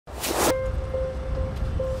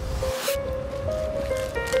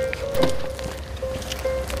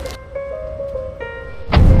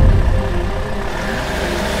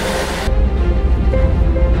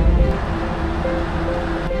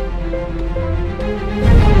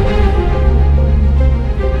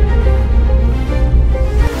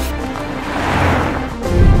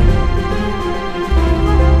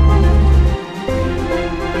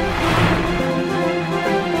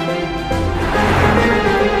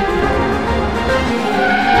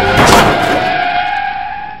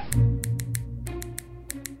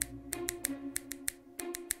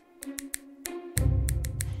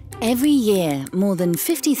Every year, more than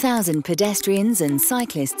 50,000 pedestrians and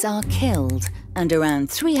cyclists are killed, and around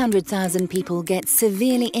 300,000 people get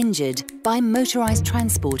severely injured by motorised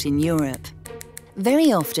transport in Europe.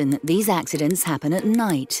 Very often, these accidents happen at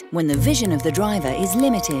night, when the vision of the driver is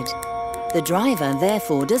limited. The driver,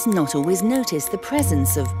 therefore, does not always notice the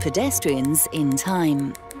presence of pedestrians in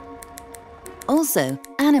time. Also,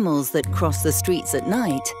 animals that cross the streets at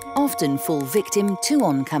night often fall victim to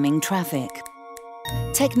oncoming traffic.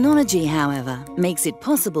 Technology, however, makes it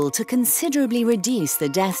possible to considerably reduce the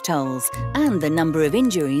death tolls and the number of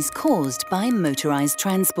injuries caused by motorised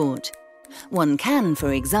transport. One can,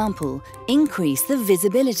 for example, increase the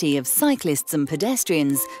visibility of cyclists and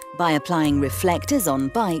pedestrians by applying reflectors on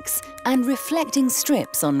bikes and reflecting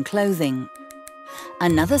strips on clothing.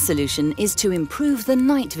 Another solution is to improve the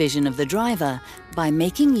night vision of the driver by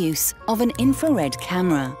making use of an infrared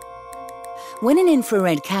camera. When an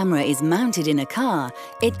infrared camera is mounted in a car,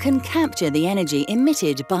 it can capture the energy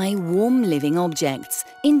emitted by warm living objects,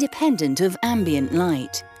 independent of ambient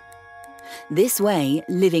light. This way,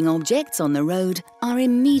 living objects on the road are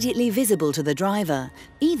immediately visible to the driver,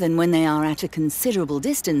 even when they are at a considerable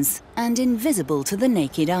distance and invisible to the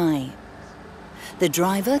naked eye. The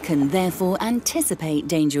driver can therefore anticipate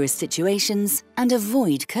dangerous situations and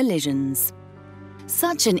avoid collisions.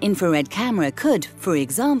 Such an infrared camera could, for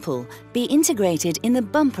example, be integrated in the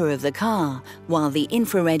bumper of the car, while the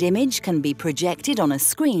infrared image can be projected on a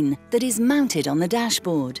screen that is mounted on the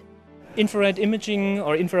dashboard. Infrared imaging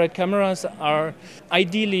or infrared cameras are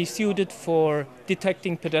ideally suited for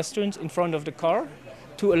detecting pedestrians in front of the car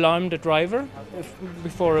to alarm the driver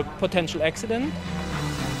before a potential accident.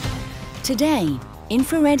 Today,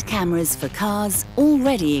 infrared cameras for cars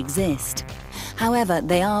already exist. However,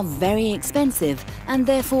 they are very expensive and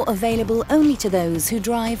therefore available only to those who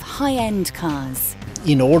drive high-end cars.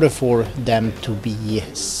 In order for them to be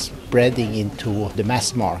spreading into the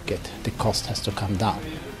mass market, the cost has to come down.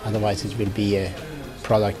 Otherwise, it will be a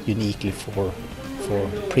product uniquely for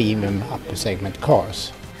premium upper segment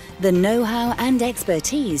cars. The know-how and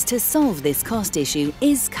expertise to solve this cost issue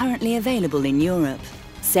is currently available in Europe.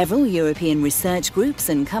 Several European research groups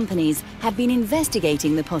and companies have been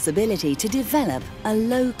investigating the possibility to develop a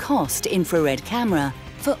low-cost infrared camera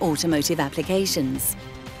for automotive applications.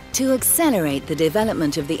 To accelerate the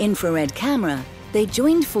development of the infrared camera, they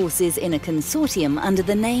joined forces in a consortium under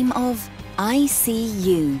the name of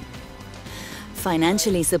ICU.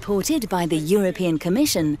 Financially supported by the European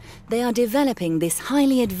Commission, they are developing this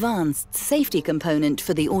highly advanced safety component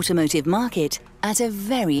for the automotive market at a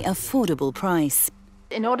very affordable price.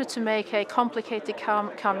 In order to make a complicated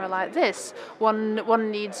camera like this, one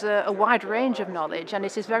needs a wide range of knowledge, and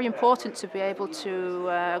it is very important to be able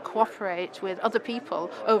to cooperate with other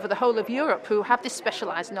people over the whole of Europe who have this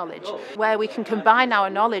specialised knowledge, where we can combine our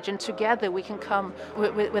knowledge and together we can come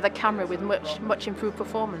with a camera with much improved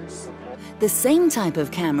performance. The same type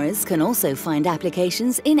of cameras can also find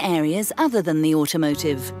applications in areas other than the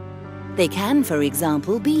automotive. They can, for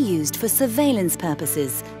example, be used for surveillance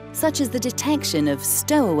purposes, such as the detection of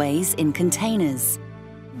stowaways in containers.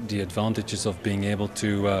 The advantages of being able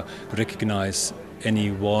to recognize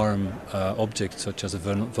any warm object, such as a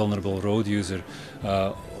vulnerable road user,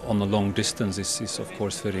 on a long distance is of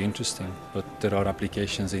course very interesting, but there are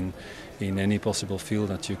applications in any possible field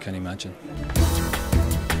that you can imagine.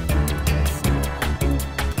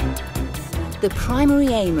 The primary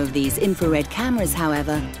aim of these infrared cameras,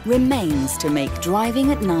 however, remains to make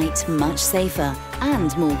driving at night much safer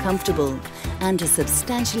and more comfortable, and to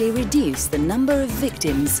substantially reduce the number of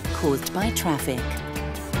victims caused by traffic.